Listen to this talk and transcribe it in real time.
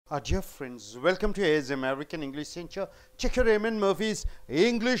Dear friends, welcome to AS American English Center. Check your Raymond Murphy's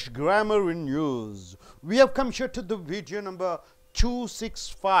English Grammar in News. We have come here to the video number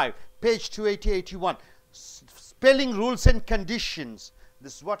 265, page 280-81. Spelling rules and conditions.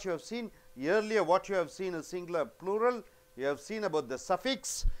 This is what you have seen. Earlier what you have seen is singular, plural. You have seen about the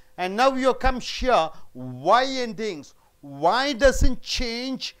suffix. And now you come here, Y endings. Y doesn't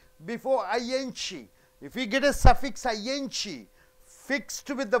change before ing. If we get a suffix ing, fixed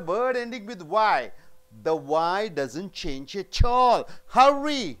with the word ending with Y, the Y doesn't change at all.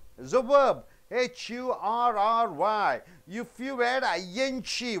 Hurry is a verb. H-U-R-R-Y. If you add ing,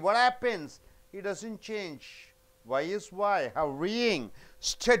 what happens? It doesn't change. Y is Y. Hurrying.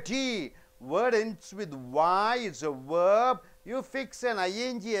 Study. Word ends with Y. It's a verb. You fix an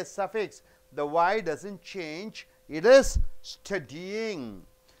ing as suffix. The Y doesn't change. It is studying.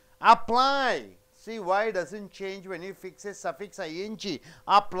 Apply. See, Y doesn't change when you fix a suffix ing.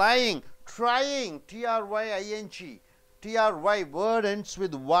 Applying, trying, T-R-Y-I-N-G. T-R-Y, word ends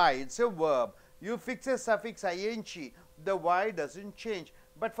with Y. It's a verb. You fix a suffix ing, the Y doesn't change.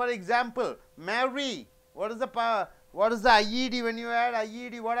 But for example, marry. What is the IED when you add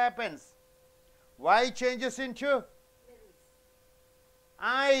IED? What happens? Y changes into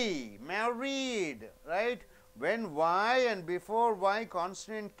I, married, right? When Y and before Y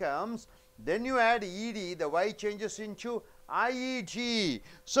consonant comes, then you add ed, the Y changes into IED.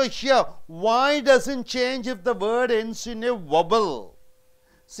 So here, Y doesn't change if the word ends in a vowel.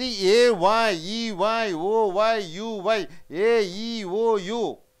 See, A, Y, E, Y, O, Y, U, Y, A, E, O,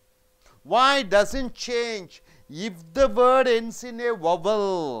 U. Y doesn't change if the word ends in a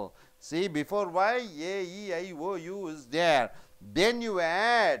vowel. See, before Y, A, E, I, O, U is there. Then you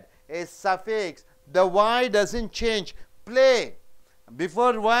add a suffix. The Y doesn't change. Play.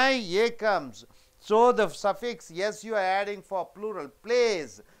 Before Y, A comes. So the suffix yes you are adding for plural.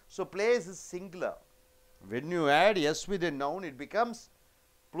 Plays. So plays is singular. When you add yes with a noun, it becomes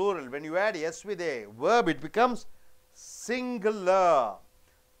plural. When you add yes with a verb, it becomes singular.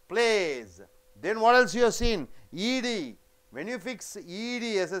 Plays. Then what else you have seen? Ed. When you fix ed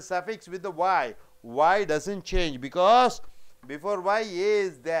as a suffix with the Y, Y doesn't change because before Y, A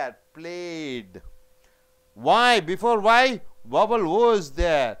is there. Played. Y, before Y, vowel O is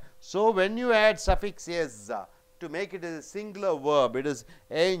there. So when you add suffix s to make it a singular verb, it is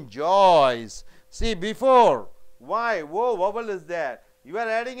enjoys. See, before Y, O vowel is there. You are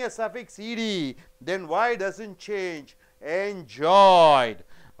adding a suffix ed, then Y doesn't change. Enjoyed.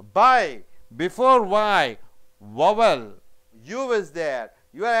 Buy, before Y, vowel U is there.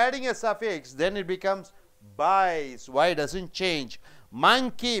 You are adding a suffix, then it becomes buys. Y doesn't change.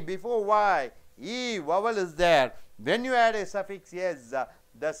 Monkey, before Y, E vowel is there. When you add a suffix yes,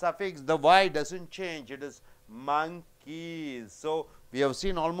 the suffix, the Y doesn't change. It is monkeys. So we have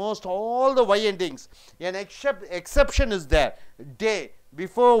seen almost all the Y endings. An exception is there. Day,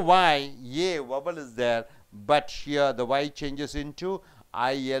 before Y, A vowel is there. But here the Y changes into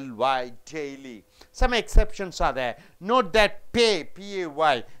ILY, daily. Some exceptions are there. Note that pay,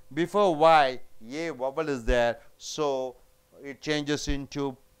 P-A-Y, before Y, A vowel is there. So it changes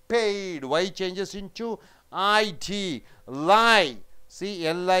into paid. Y changes into ID. Lie,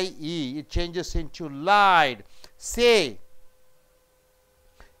 C-L-I-E, it changes into lied. Say,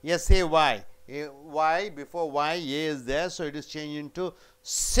 yes, say Y. Y, before Y, A is there, so it is changed into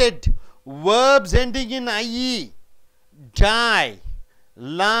said. Verbs ending in IE. Die,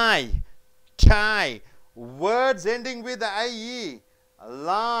 lie, tie. Words ending with IE.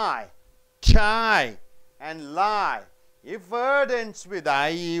 Lie, tie, and lie. If word ends with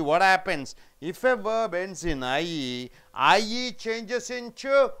IE, what happens? If a verb ends in IE, IE changes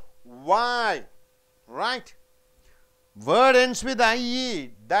into Y, right? Word ends with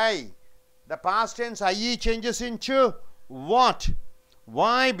IE, die. The past tense IE changes into what?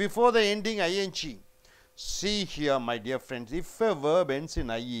 Y before the ending ing. See here, my dear friends, if a verb ends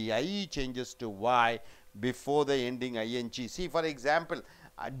in IE changes to Y before the ending ing. See, for example,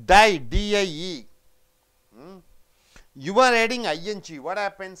 die, D-I-E. You are adding ing. What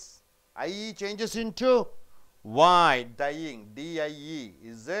happens? IE changes into Y. Dying. D-I-E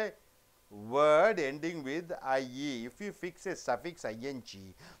is a word ending with IE. If you fix a suffix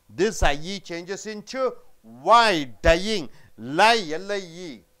ing, this IE changes into Y. Dying. Lie.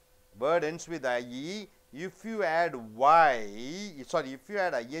 L-I-E. Word ends with IE. If you add if you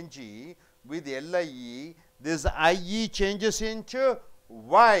add ing with L-I-E, this IE changes into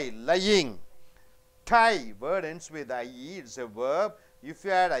Y. Lying. Tie, word ends with IE, it's a verb. If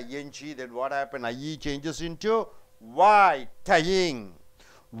you add ing, then what happens? IE changes into Y, tying.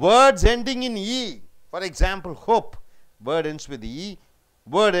 Words ending in E, for example, hope, word ends with E.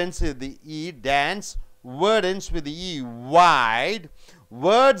 Word ends with the E, dance. Word ends with the E, wide.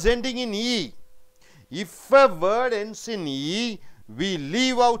 Words ending in E. If a word ends in E, we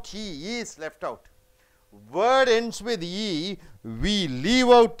leave out E. E is left out. Word ends with E, we leave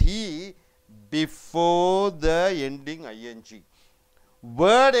out E before the ending ing.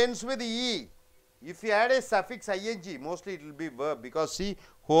 Word ends with E. If you add a suffix ing, mostly it will be verb, because see,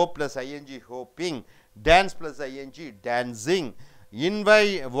 hope plus ing, hoping. Dance plus ing, dancing.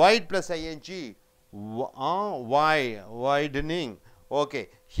 Wide plus ing, widening. Okay,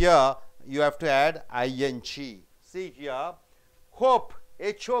 here you have to add ing. See here, hope,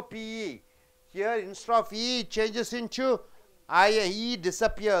 H-O-P-E. Here instead of E changes into E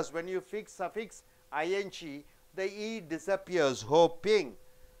disappears. When you fix suffix ing, the E disappears. Hoping.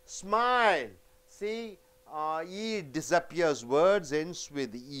 Smile. See, E disappears. Words ends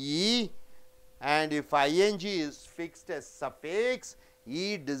with E. And if ing is fixed as suffix,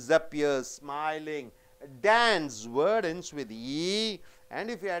 E disappears. Smiling. Dance. Word ends with E. And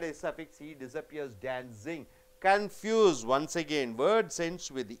if you add a suffix, E disappears. Dancing. Confuse. Once again, words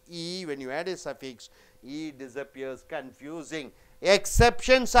ends with E. When you add a suffix, E disappears. Confusing.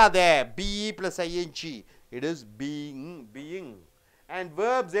 Exceptions are there. Be plus ing. It is being, being. And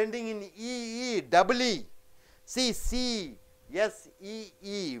verbs ending in E, double E. See, C, S, E,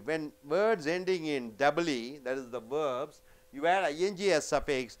 E. When words ending in double E, that is the verbs, you add ing as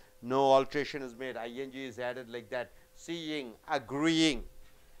suffix, no alteration is made. Ing is added like that. Seeing, agreeing.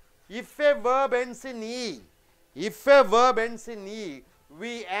 If a verb ends in E,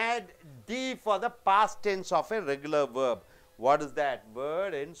 we add D for the past tense of a regular verb. What is that?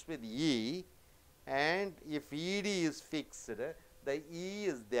 Word ends with E, and if ed is fixed, the E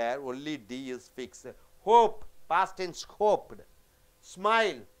is there, only D is fixed. Hope, past tense, hoped.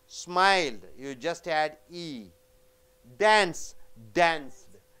 Smile, smiled, you just add E. Dance, danced.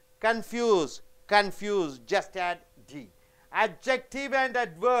 Confuse, confused, just add D. Adjective and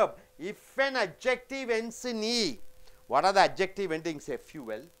adverb. If an adjective ends in E, what are the adjective endings?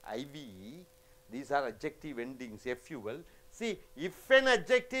 FUL, IVE. These are adjective endings, FUL. See, if an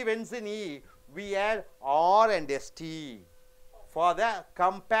adjective ends in E, we add R and ST for the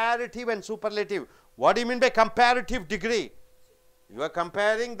comparative and superlative. What do you mean by comparative degree? You are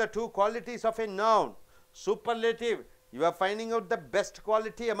comparing the two qualities of a noun. Superlative, you are finding out the best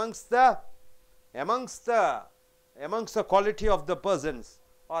quality amongst the quality of the persons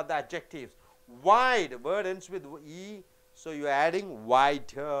or the adjectives. Wide, word ends with E, so you are adding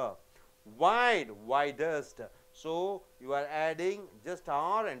wider. Wide, widest, so you are adding just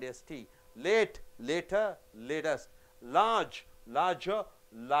R and ST. Late, later, latest. Large, larger,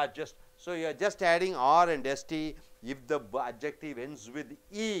 largest. So you are just adding R and ST if the adjective ends with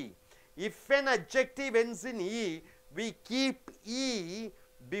E. If an adjective ends in E, we keep E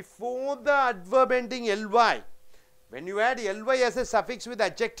before the adverb ending ly. When you add ly as a suffix with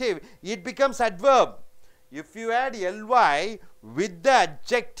adjective, it becomes adverb. If you add ly with the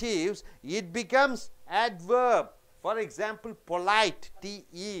adjectives, it becomes adverb. For example, polite,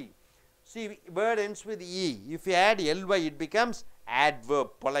 TE. See, word ends with E. If you add ly, it becomes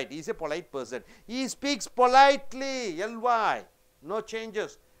adverb. Polite. He is a polite person. He speaks politely. Ly. No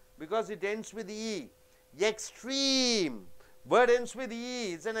changes because it ends with E. Extreme. Word ends with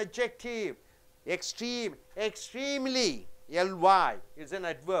E. It's an adjective. Extreme. Extremely. Ly. It's an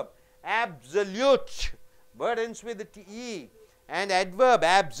adverb. Absolute. Word ends with E. And adverb.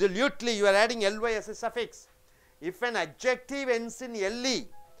 Absolutely. You are adding ly as a suffix. If an adjective ends in le,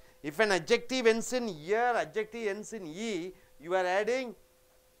 if an adjective ends in here, adjective ends in e, you are adding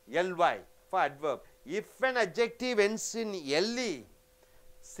ly for adverb. If an adjective ends in le,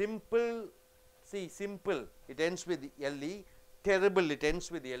 simple, see simple, it ends with le, terrible, it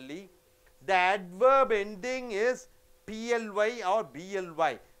ends with le. The adverb ending is ply or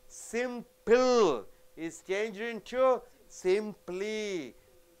bly. Simple is changed into simply,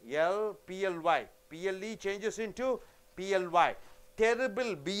 ply. PLE changes into PLY.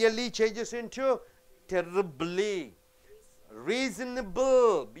 Terrible, BLE changes into terribly.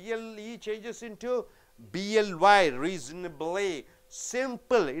 Reasonable, BLE changes into BLY, reasonably.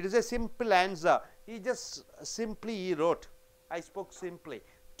 Simple, it is a simple answer. He just simply wrote, I spoke simply.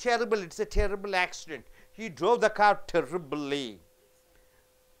 Terrible, it's a terrible accident. He drove the car terribly.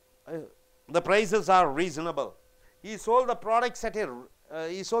 The prices are reasonable. He sold the products at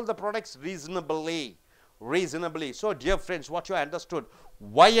reasonably. Reasonably. So, dear friends, what you understood,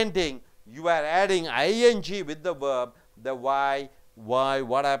 Y ending, you are adding ing with the verb. The Y,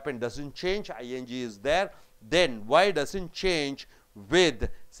 what happened doesn't change. Ing is there. Then Y doesn't change with,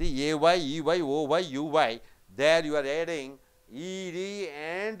 see, AY, EY, OY, UY. There you are adding ed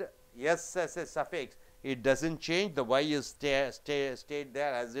and s as a suffix. It doesn't change. The y is stayed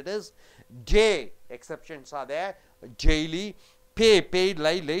there as it is. Day, exceptions are there. Daily, pay, paid,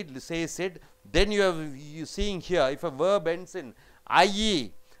 lie, laid, say, said. Then you seeing here, if a verb ends in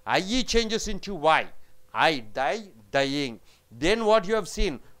ie, ie changes into y. I die, dying. Then what you have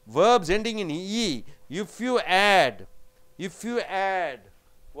seen, verbs ending in e. If you add,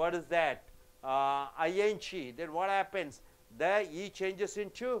 what is that? Ing. Then what happens? The e changes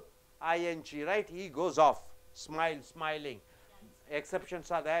into ing, right? E goes off. Smile, smiling. Exceptions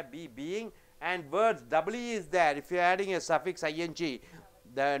are there. Be, being. And words, double e is there. If you are adding a suffix ing,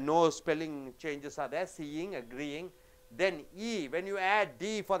 the no spelling changes are there. Seeing, agreeing. Then e, when you add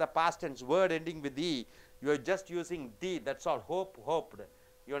d for the past tense, word ending with e, you are just using d. That's all. Hope, hoped.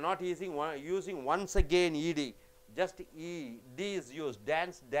 You are not using once again ed. Just e. D is used.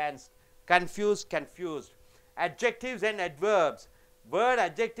 Dance, danced. Confused, confused. Adjectives and adverbs. Word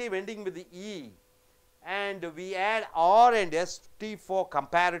adjective ending with the e. And we add or and st for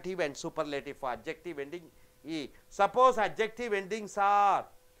comparative and superlative for adjective ending e. Suppose adjective endings are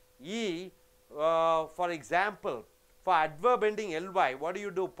e, for example, for adverb ending ly, what do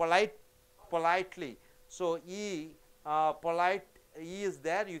you do? Polite, politely. So e, polite, e is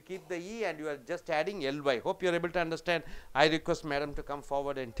there, you keep the e and you are just adding ly. Hope you are able to understand. I request madam to come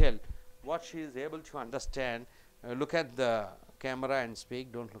forward and tell what she is able to understand. Look at the camera and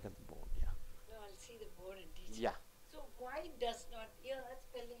speak, don't look at the board. Yeah. No, I'll see the board and teach. Yeah. So why does not, here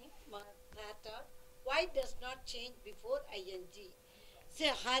spelling, that why does not change before ing?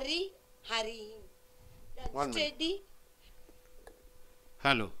 Say hurry, hurrying. Then 1 minute. steady,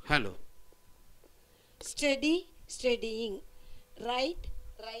 Hello, hello. steady, steadying. Write,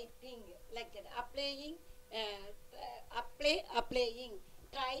 writing. Like that. Applying, applying.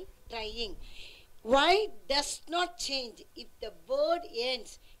 Try, trying. Why does not change if the word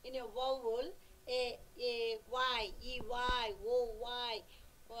ends in a vowel, y, e, y, o, y,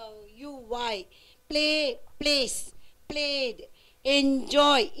 u, y. Play, plays, played.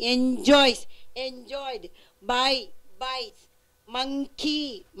 Enjoy, enjoys, enjoyed. Buy, buys.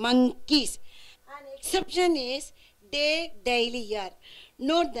 Monkey, monkeys. An exception is day, daily, year.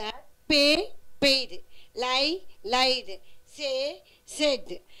 Note that pay, paid. Lie, lied. Say,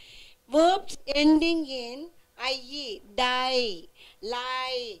 said. Verbs ending in ie, die,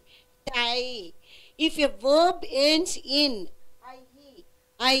 lie, tie. If a verb ends in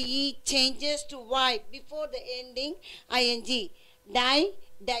ie changes to y before the ending ing. Die,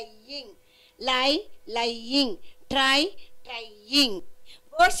 dying. Lie, lying. Try, trying.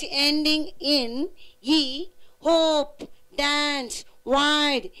 Words ending in e, hope, dance,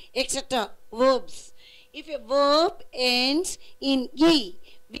 wide, etc. Verbs. If a verb ends in e,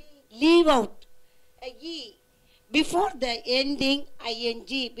 we leave out a e before the ending ing.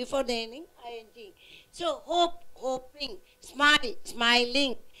 Before the ending ing. So hope, hoping. Smile,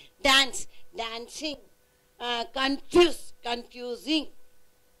 smiling. Dance, dancing. Confuse, confusing.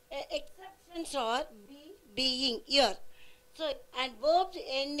 Exceptions are be, being, here. So, and verbs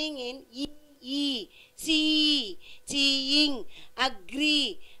ending in e, see, seeing,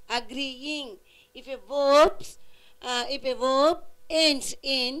 agree, agreeing. If a verb ends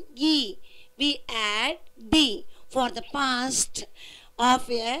in e, we add d for the past of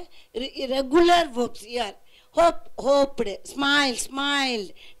a irregular verbs here. Hope, hoped, smile,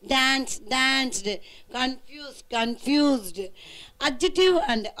 smiled, dance, danced, confused, confused. Adjective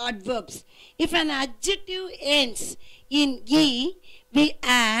and adverbs. If an adjective ends in e, we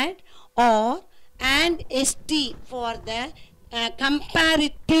add or and st for the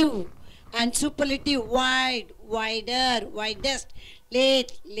comparative and superlative. Wide, wider, widest.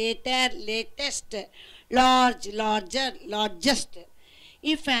 Late, later, latest. Large, larger, largest.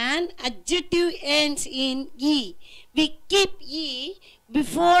 If an adjective ends in e, we keep e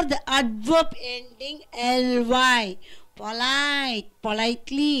before the adverb ending ly. Polite,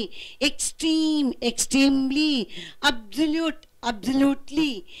 politely. Extreme, extremely. Absolute,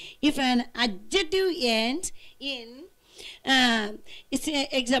 absolutely. If an adjective ends in, it's an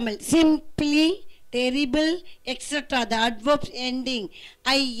example, simply, terrible, etc. The adverbs ending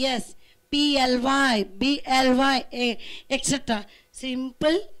is, ply, bly, etc.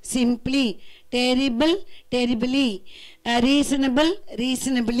 Simple, simply. Terrible, terribly. Reasonable,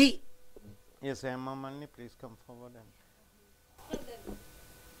 reasonably. Yes, Emma Mani, please come forward. And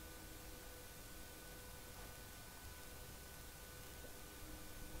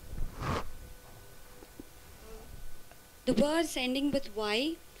the words ending with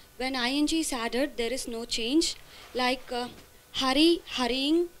y, when ing is added, there is no change. Like hurry,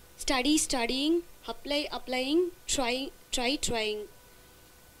 hurrying, study, studying, apply, applying, try, trying.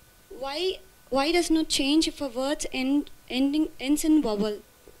 Why does not change if a word's ends in vowel?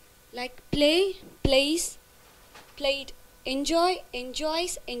 Like play, plays, played. Enjoy,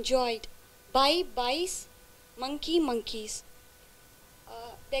 enjoys, enjoyed. Buy, buys. Monkey, monkeys.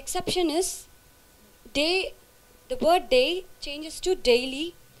 The exception is day. The word day changes to daily.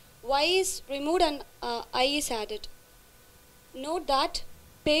 Y is removed and I is added. Note that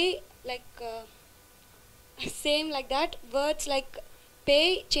pay, like same like that. Words like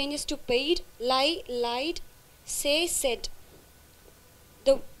pay changes to paid, lie, lied, say, said.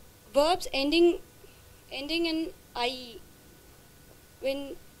 The verbs ending in I,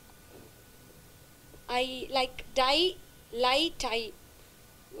 when I, like die, lie, tie.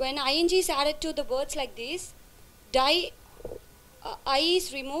 When ing is added to the words like this, die, I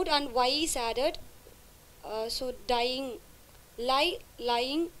is removed and y is added. So dying, lie,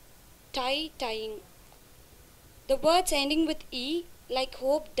 lying, tie, tying. The words ending with e, like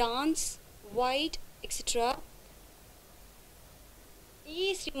hope, dance, white, etc.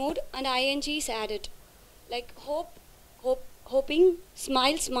 E is removed and ing is added. Like hope, hoping,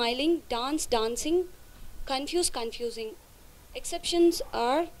 smile, smiling, dance, dancing, confuse, confusing. Exceptions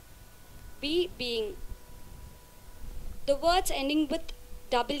are be, being. The words ending with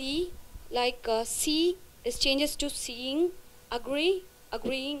double E, like see, is changes to seeing, agree,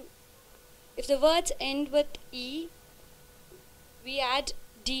 agreeing. If the words end with E, we add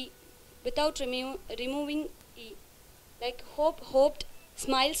D without removing E. Like hope, hoped,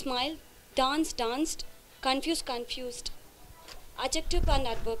 smile, smiled, dance, danced, confuse, confused. Adjective and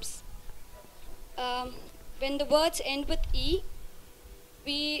adverbs. When the words end with E,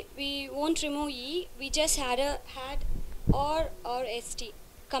 we won't remove E, we just had or st,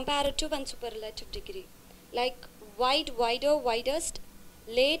 comparative and superlative degree. Like wide, wider, widest,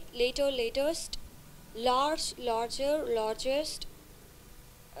 late, later, latest, large, larger, largest.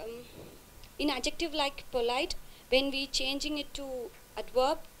 In adjective like polite, when we changing it to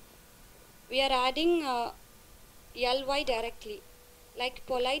adverb, we are adding ly directly. Like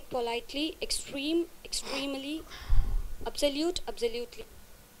polite, politely, extreme, extremely, absolute, absolutely.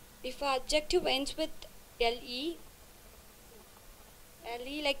 If our adjective ends with le,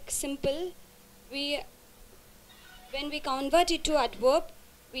 like simple, when we convert it to adverb,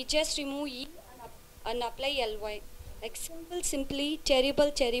 we just remove e and apply ly. Like simple, simply,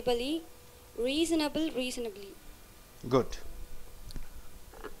 terrible, terribly, reasonable, reasonably. Good.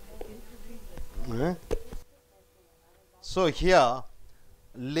 So here,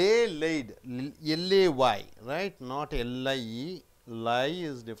 lay, laid, L-A-Y, right? Not L-I-E. Lie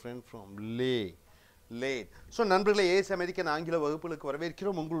is different from lay, laid. So, நண்பர்களே ace American ஆங்கில வகுப்புகளுக்கு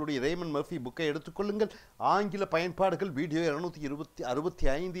வரவேற்கிறோம். உங்களுடைய ramen Murphy புக்கை எடுத்துக்கொள்ளுங்கள். ஆங்கில பயன்பாடுகள் video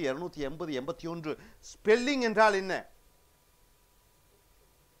 265, 280, 81. Spelling என்றால் என்ன?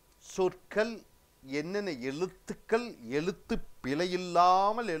 சொற்கள் என்னென்ன எழுத்துக்கள், எழுத்து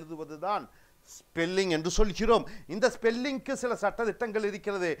பிழையில்லாமல் எழுதுவதுதான் ஸ்பெல்லிங் என்று சொல்கிறோம். இந்த ஸ்பெல்லிங்க்கு சில சட்டதிட்டங்கள்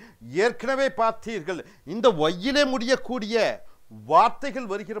இருக்கிறது. ஏற்கனவே பார்த்தீர்கள். இந்த ஒய்யிலே முடியக்கூடிய வார்த்தைகள்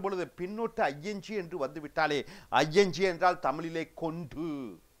வருகிற பொழுது பின்னோட்டு ஐஎன்ஜி என்று வந்துவிட்டாலே, ஐஎன்ஜி என்றால் தமிழிலே கொண்டு.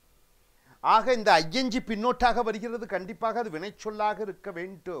 ஆக இந்த ஐஎன்ஜி பின்னோட்டாக வருகிறது, கண்டிப்பாக அது வினைச்சொல்லாக இருக்க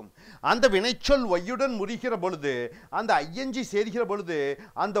வேண்டும். அந்த வினைச்சொல் ஒய்யுடன் முறிகிற பொழுது, அந்த ஐஎன்ஜி சேர்கிற பொழுது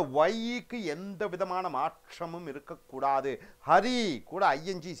அந்த ஒய்க்கு எந்த விதமான மாற்றமும் இருக்கக்கூடாது. ஹரி கூட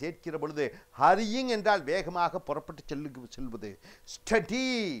ஐஎன்ஜி சேர்க்கிற பொழுது, ஹரியிங் என்றால் வேகமாக புறப்பட்டு செல்வது. ஸ்டடி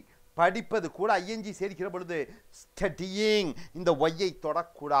படிப்பது கூட ஐஎன்ஜி சேர்க்கிற பொழுது ஸ்டடியிங், இந்த ஒய்யை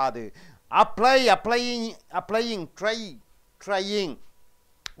தொடக்கூடாது. அப்ளை, அப்ளையிங், ட்ரை, ட்ரையிங்,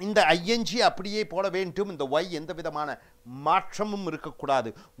 இந்த ஐஎன்ஜி அப்படியே போட வேண்டும். இந்த ஒய் எந்த விதமான மாற்றமும் இருக்கக்கூடாது.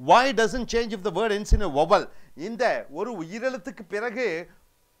 why doesn't change if the word ends in a vowel? இந்த ஒரு உயிரெழுத்துக்கு பிறகு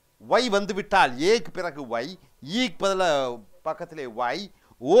ஒய் வந்துவிட்டால், ஏக்கு பிறகு ஒய், ஈக்கு பக்கத்திலே ஒய்,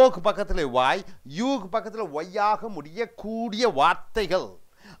 ஓக்கு பக்கத்திலே ஒய், யூக்கு பக்கத்தில் ஒய்யாக முடியக்கூடிய வார்த்தைகள்,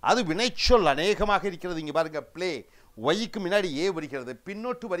 அது வினைச்சொல் அநேகமாக இருக்கிறது. இங்கே பாருங்க, பிளே, ஒய்க்கு முன்னாடி ஏ வருகிறது,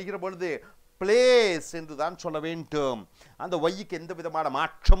 பின்னோட்டு வருகிற பொழுது பிளேஸ் என்று தான் சொல்ல வேண்டும். அந்த ஒய்க்கு எந்த விதமான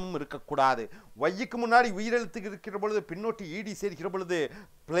மாற்றமும் இருக்கக்கூடாது. ஒய்க்கு முன்னாடி உயிரெழுத்து இருக்கிற பொழுது பின்னோட்டு ஈடி சேர்க்கிற பொழுது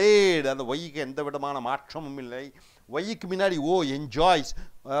பிளேட், அந்த ஒய்க்கு எந்த விதமான மாற்றமும் இல்லை. ஒய்க்கு முன்னாடி ஓ, என்ஜாய்ஸ்,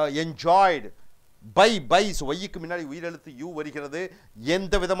 என்ஜாய்டு, பை, பைஸ், ஒய்க்கு முன்னாடி உயிரெழுத்து யூ வருகிறது,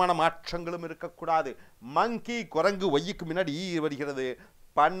 எந்த விதமான மாற்றங்களும் இருக்கக்கூடாது. மங்கி, குரங்கு, ஒய்க்கு முன்னாடி ஈ வருகிறது,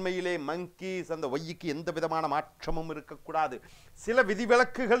 பன்மையிலே மங்கீஸ், அந்த ஒய்க்கு எந்த விதமான மாற்றமும் இருக்கக்கூடாது. சில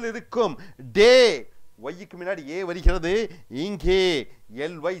விதிவிலக்குகள் இருக்கும். டே, ஒய்க்கு முன்னாடி ஏ வருகிறது, இங்கே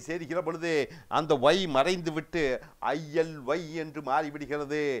ly சேர்க்கிற பொழுது அந்த y மறைந்து விட்டு ILY என்று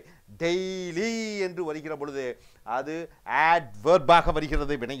மாறிவிடுகிறது. டெய்லி என்று வருகிற பொழுது அது adverb-ஆக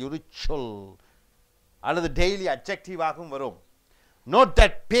வருகிறது, வினையுரிச்சொல், அல்லது டெய்லி அட்ஜெக்டிவாகவும் வரும். நோட்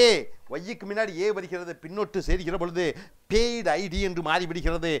தட் பே, ஒய்க்கு முன்னாடி ஏ வருகிறது, பின்னொட்டு சேர்க்கிற பொழுது paid id என்று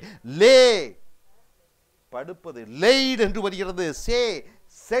மாறிவிடுகிறது. லே படுப்பது, லேட் என்று வருகிறது. சே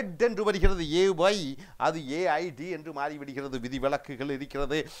செட் என்று வருகிறது. AY அது AID என்று மாறிவிடுகிறது. விதிவிலக்குகள்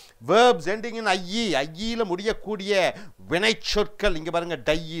இருக்கிறது. verbs ending in IE, ஐயில முடியக்கூடிய வினைச்சொற்கள் இங்க பாருங்க,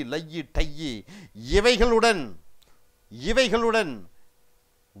 டையி, லையி, டையி, இவைகளுடன்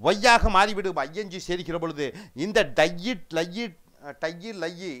ஒய்யாக மாறிவிடும் ING சேர்க்கிற பொழுது. இந்த டையிட், லையிட், டையி,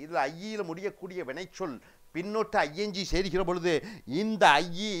 லையி, இதில் ஐயில முடியக்கூடிய வினைச்சொல் பின்னொட்டு ING சேர்க்கிற பொழுது இந்த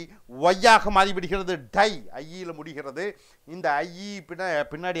ஐஇ ஒய்யாக மாறிவிடுகிறது. டை ஐயில முடிகிறது. இந்த ஐஇ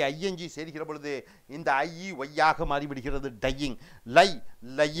பின்னாடி ING சேர்க்கிற பொழுது இந்த ஐஇ ஒய்யாக மாறிவிடுகிறது. டையிங், லை,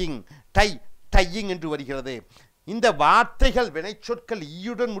 லையிங், டை, டையிங் என்று வருகிறது. இந்த வார்த்தைகள் வினைச்சொற்கள்,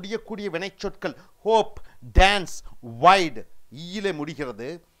 ஈயுடன் முடியக்கூடிய வினைச்சொற்கள். ஹோப், டான்ஸ், வைட் ஈயில முடிகிறது.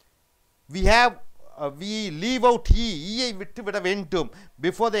 we leave out ஈயை விட்டுவிட வேண்டும்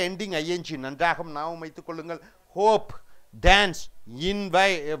before the ending ING. நன்றாக ஞாபகம் வைத்துக் கொள்ளுங்கள். hope, dance,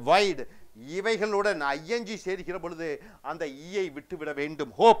 invite இவைகளுடன் ING சேர்க்கிற பொழுது அந்த ஈயை விட்டுவிட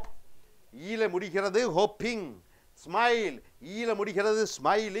வேண்டும். hope ஈல முடிகிறது, hoping. smile ஈல முடிகிறது,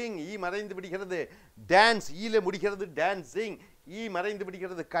 smiling, ஈ மறைந்து விடுகிறது. dance ஈல முடிகிறது, dancing, ஈ மறைந்து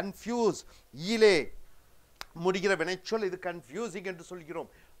விடுகிறது. confuse ஈலே முடிகிற வினைச்சொல், இது கன்ஃபியூசிங் என்று சொல்கிறோம்.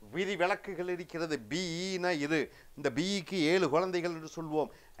 விதி விலக்குகள் இருக்கிறது. பிஇனா இது, இந்த பிஇக்கு 7 குழந்தைகள் என்று சொல்வோம்.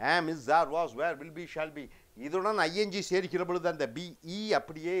 am, is, are, was, were, will be, shall be. இதுடன் ING சேர்க்கிற பொழுது அந்த பிஇ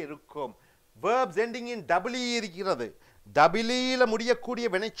அப்படியே இருக்கும். verbs ending in EE இருக்கிறது. EEல முடியக்கூடிய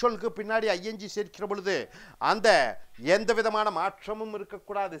வினைச்சொலுக்கு பின்னாடி ING சேர்க்கிற பொழுது அந்த எந்த விதமான மாற்றமும்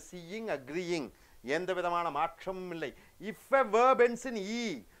இருக்கக்கூடாது. seeing, agreeing, எந்த விதமான மாற்றமும் இல்லை. if a verb ends in E,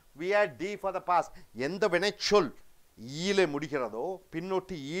 we add D for the past. எந்த வினைச்சொல் ஈல முடிகிறதோ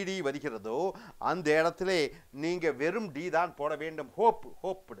பின்னொட்டு ED வருகிறதோ அந்த இடத்திலே நீங்க வெறும் D தான் போட வேண்டும். hope,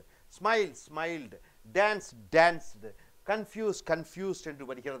 hoped, smile, smiled, dance, danced, confuse, confused என்று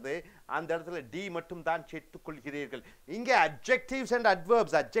வருகிறது. அந்த இடத்துல D மட்டும் தான் சேர்த்துக் கொள்கிறீர்கள். இங்கே adjectives and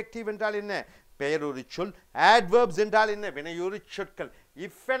adverbs. adjective என்றால் என்ன? பெயருரிச்சொல். adverbs என்றால் என்ன? வினையுரிச்சொற்கள்.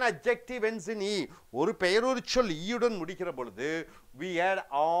 if an adjective ends in E, ஒரு பெயருரிச்சொல் ஈயுடன் முடிகிற பொழுது we add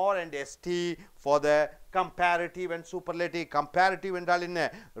R and ST for the comparative and superlative. comparative என்றால் என்ன?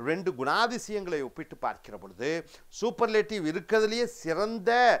 ரெண்டு குணாதிசயங்களை ஒப்பிட்டு பார்க்கிற பொழுது சூப்பர்லேட்டிவ் இருக்கிறதுலேயே சிறந்த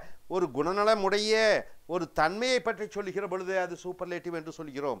ஒரு குணநலமுடைய ஒரு தன்மையை பற்றி சொல்லுகிற பொழுது அது சூப்பர்லேட்டிவ் என்று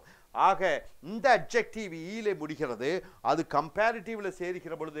சொல்கிறோம். ஆக இந்த அட்ஜெக்டிவ் ஈல முடிகிறது, அது கம்பேரிட்டிவ்ல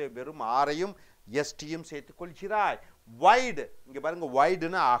சேர்க்கிற பொழுது வெறும் ஆரையும் எஸ்டியும் சேர்த்துக் கொள்கிறாய். வைடு, இங்க பாருங்க,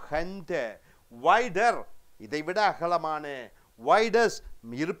 வைடுனா அகன்ற, வைடர் இதை விட அகலமான, வைடஸ்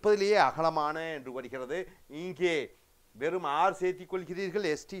இருப்பதிலேயே அகலமான என்று வருகிறது. இங்கே வெறும் ஆர் சேர்த்திக் கொள்கிறீர்கள்,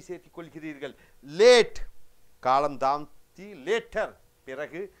 எஸ்டி சேர்த்திக் கொள்கிறீர்கள். லேட் காலம் தாழ்த்தி, லேட்டர்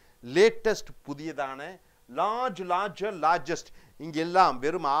பிறகு, லேட்டஸ்ட் புதியதான, லார்ஜ், லார்ஜர், லார்ஜஸ்ட் இங்கெல்லாம்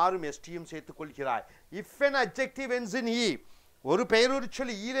வெறும் ஆரும் எஸ்டியும் சேர்த்துக் கொள்கிறாய். If an adjective ends in E, ஒரு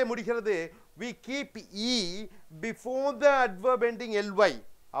பெயருரிச்சொல் ஈலே முடிகிறது, we keep E before the adverb ending ly.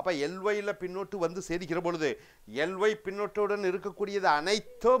 அப்ப ly பின்னொட்டு வந்து சேர்க்கிற பொழுது ly பின்னொட்டுடன் இருக்கக்கூடியது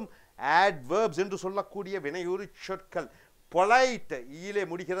அனைத்தும் adverbs என்று சொல்லக்கூடிய வினையுரிச்சொற்கள். பொலைட் ஈலே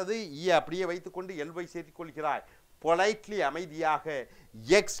முடிகிறது, ஈ அப்படியே வைத்துக்கொண்டு ly சேர்த்துக் கொள்கிறாய். பொலைட்லி அமைதியாக,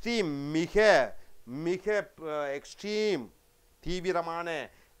 எக்ஸ்ட்ரீம் மிக மிக, எக்ஸ்ட்ரீம் தீவிரமான,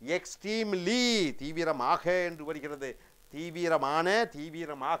 எக்ஸ்ட்ரீம்லி தீவிரமாக என்று வருகிறது. தீவிரமான,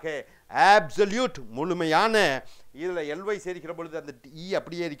 தீவிரமாக, absolute முழுமையான, இதில் ly சேர்க்கிற பொழுது அந்த ஈ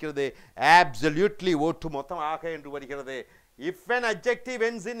அப்படியே இருக்கிறது. absolutely ஒட்டு மொத்தமாக என்று வருகிறது. if an adjective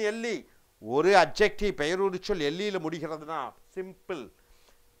ends in LE, ஒரு அட்ஜெக்டிவ் பெயருரிச்சொல் LEல முடிகிறதுனா சிம்பிள்,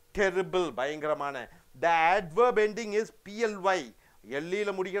 terrible பயங்கரமான. the adverb ending is PLY, LEல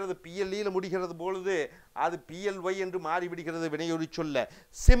முடிகிறது, PLEல முடிகிறது பொழுது அது PLY என்று மாறிவிடுகிறது வினையுரிச்சொல்ல.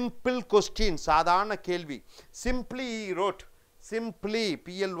 சிம்பிள் கொஸ்டின் சாதாரண கேள்வி, சிம்பிளி ரோட், சிம்பிளி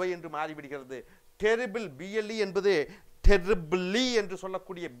PLY என்று மாறிவிடுகிறது. டெரிபிள் BLE என்பது டெரிபிளி என்று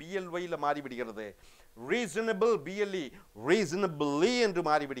சொல்லக்கூடிய BLYல மாறிவிடுகிறது. ரீசனபிள் BLE ரீசனபிளி என்று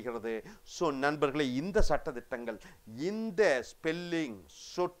மாறிவிடுகிறது. ஸோ நண்பர்களே, இந்த சட்டதிட்டங்கள், இந்த ஸ்பெல்லிங்,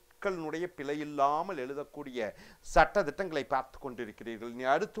 சொற்களினுடைய பிழையில்லாமல் எழுதக்கூடிய சட்டதிட்டங்களை பார்த்து கொண்டிருக்கிறீர்கள். நீ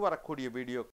அடுத்து வரக்கூடிய வீடியோ